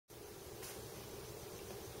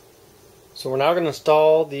So we're now going to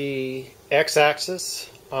install the X-axis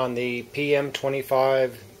on the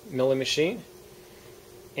PM-25 milling machine,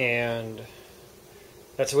 and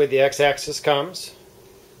that's the way the X-axis comes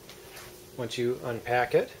once you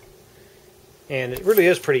unpack it. And it really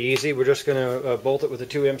is pretty easy. We're just going to bolt it with the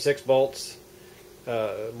two M6 bolts,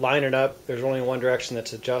 line it up. There's only one direction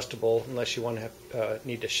that's adjustable unless you want to have,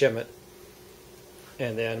 need to shim it.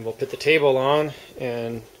 And then we'll put the table on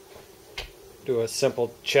and do a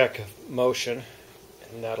simple check of motion,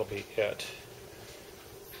 and that'll be it.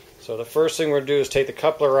 So the first thing we're going to do is take the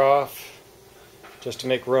coupler off just to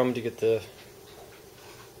make room to get the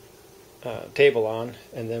table on,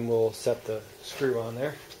 and then we'll set the screw on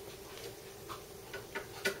there.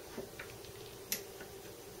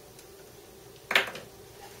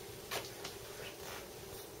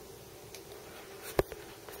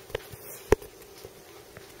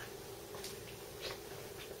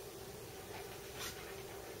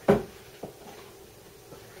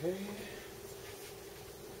 Okay.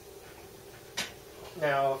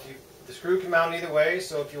 Now, the screw can mount either way,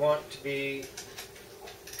 so if you want to be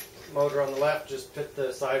motor on the left, just put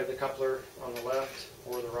the side of the coupler on the left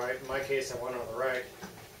or the right. In my case, I went on the right.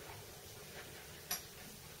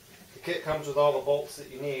 The kit comes with all the bolts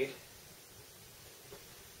that you need.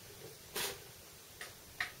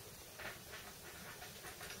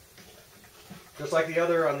 Just like the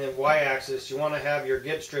other on the Y-axis, you want to have your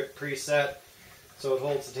gib strip preset so it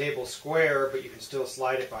holds the table square, but you can still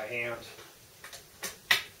slide it by hand.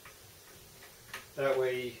 That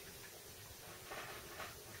way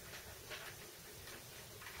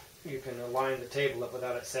you can align the table up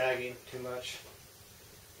without it sagging too much.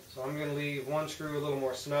 So I'm going to leave one screw a little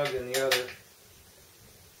more snug than the other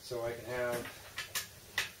so I can have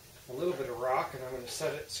a little bit of rock, and I'm going to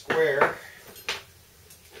set it square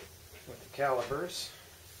with the calipers.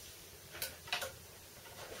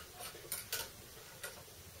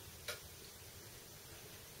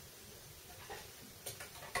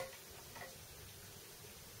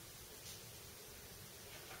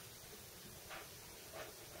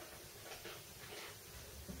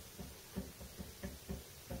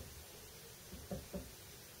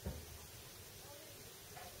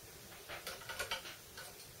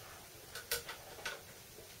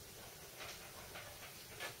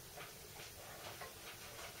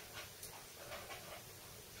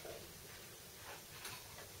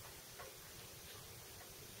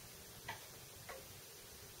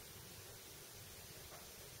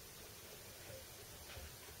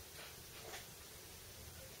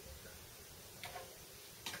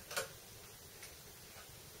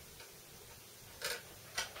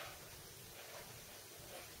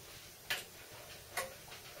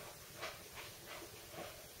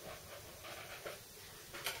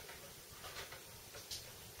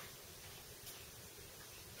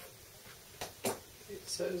 It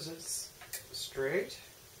says it's straight.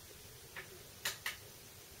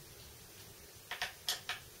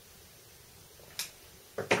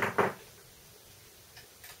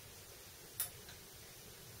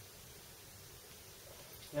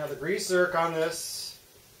 Now the grease zerk on this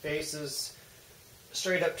faces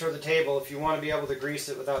straight up toward the table. If you want to be able to grease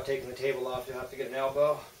it without taking the table off, you'll have to get an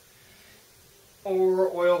elbow. Or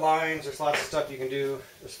oil lines, there's lots of stuff you can do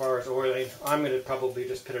as far as oiling. I'm going to probably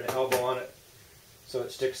just put an elbow on it so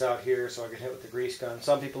it sticks out here so I can hit with the grease gun.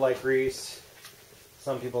 Some people like grease,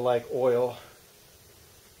 some people like oil.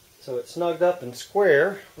 So it's snugged up and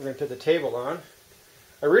square. We're going to put the table on.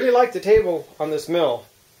 I really like the table on this mill.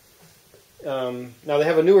 Now they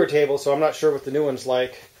have a newer table, so I'm not sure what the new one's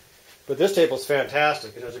like, but this table's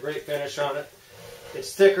fantastic. It has a great finish on it.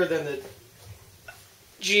 It's thicker than the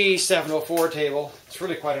G704 table. It's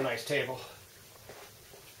really quite a nice table.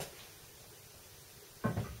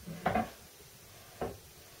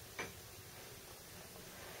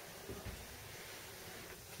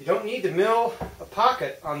 You don't need to mill a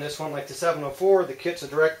pocket on this one like the 704. The kit's a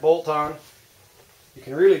direct bolt on. You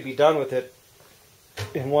can really be done with it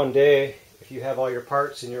in one day if you have all your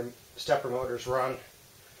parts and your stepper motors run.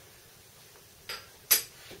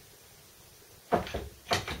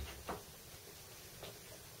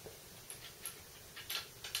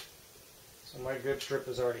 So my gib strip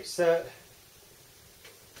is already set.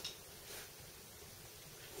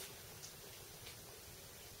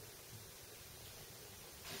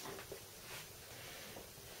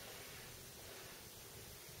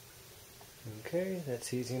 Okay,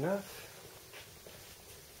 that's easy enough.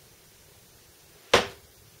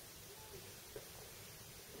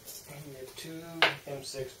 And we have two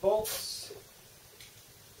M6 bolts.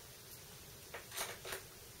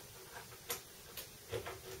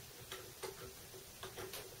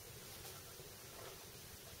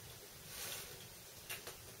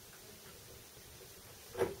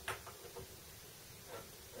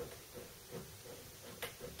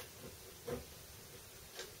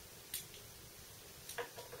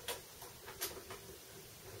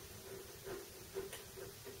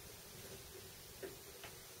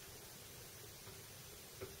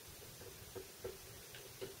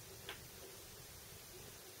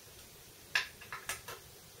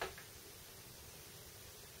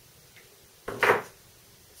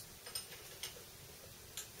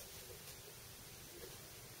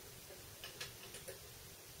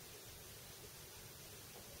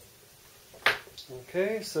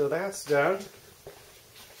 Okay, so that's done.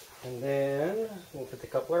 And then we'll put the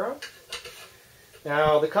coupler on.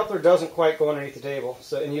 Now the coupler doesn't quite go underneath the table,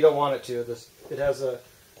 so and you don't want it to. The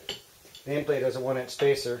end plate has a 1-inch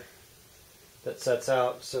spacer that sets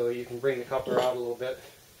out, so you can bring the coupler out a little bit.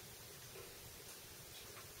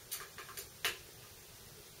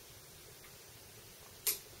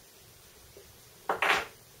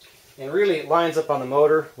 And really it lines up on the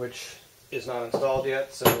motor, which is not installed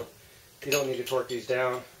yet, so you don't need to torque these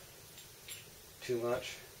down too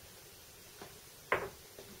much.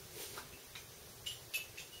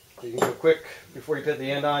 So you can go quick before you put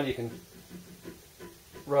the end on. You can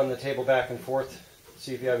run the table back and forth,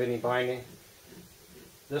 see if you have any binding.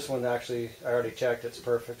 This one actually, I already checked, it's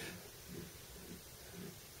perfect.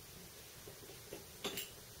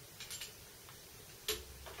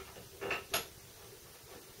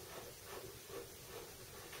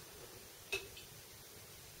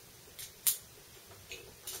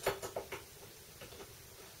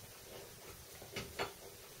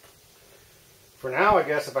 For now, I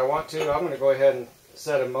guess if I want to, I'm going to go ahead and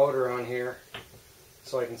set a motor on here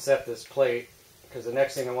so I can set this plate, because the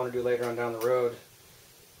next thing I want to do later on down the road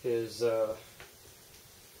is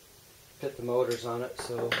put the motors on it.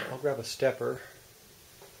 So I'll grab a stepper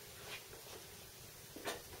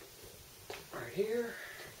right here.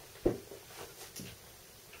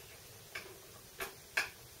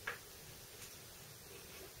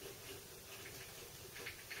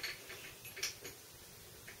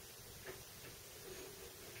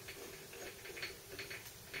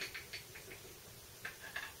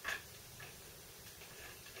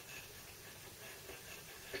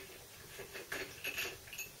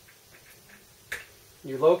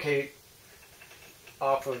 You locate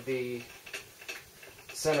off of the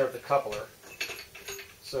center of the coupler.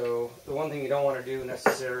 So the one thing you don't want to do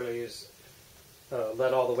necessarily is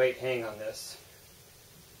let all the weight hang on this.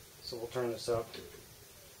 So we'll turn this up.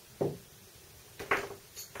 I'm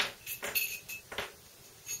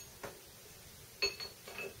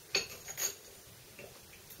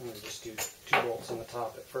going to just do 2 bolts on the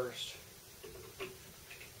top at first.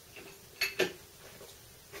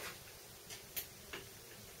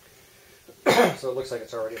 So it looks like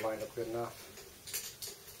it's already lined up good enough.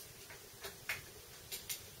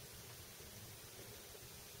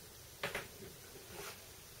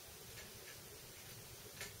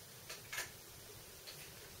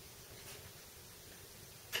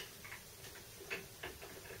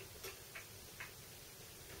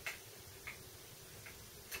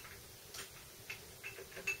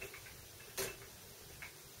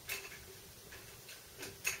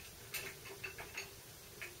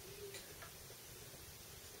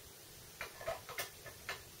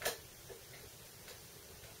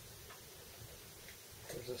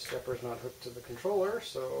 The stepper's not hooked to the controller,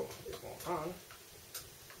 so it won't on.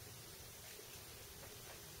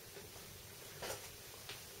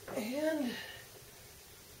 And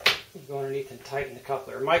you go underneath and tighten the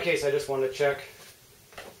coupler. In my case, I just wanted to check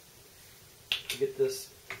to get this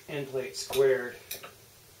end plate squared,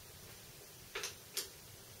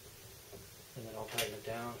 and then I'll tighten it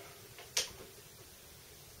down.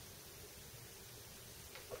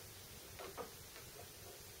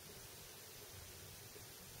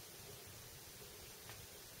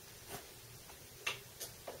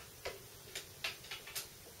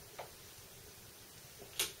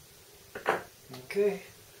 Okay,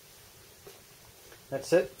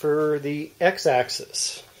 that's it for the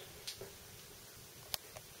x-axis.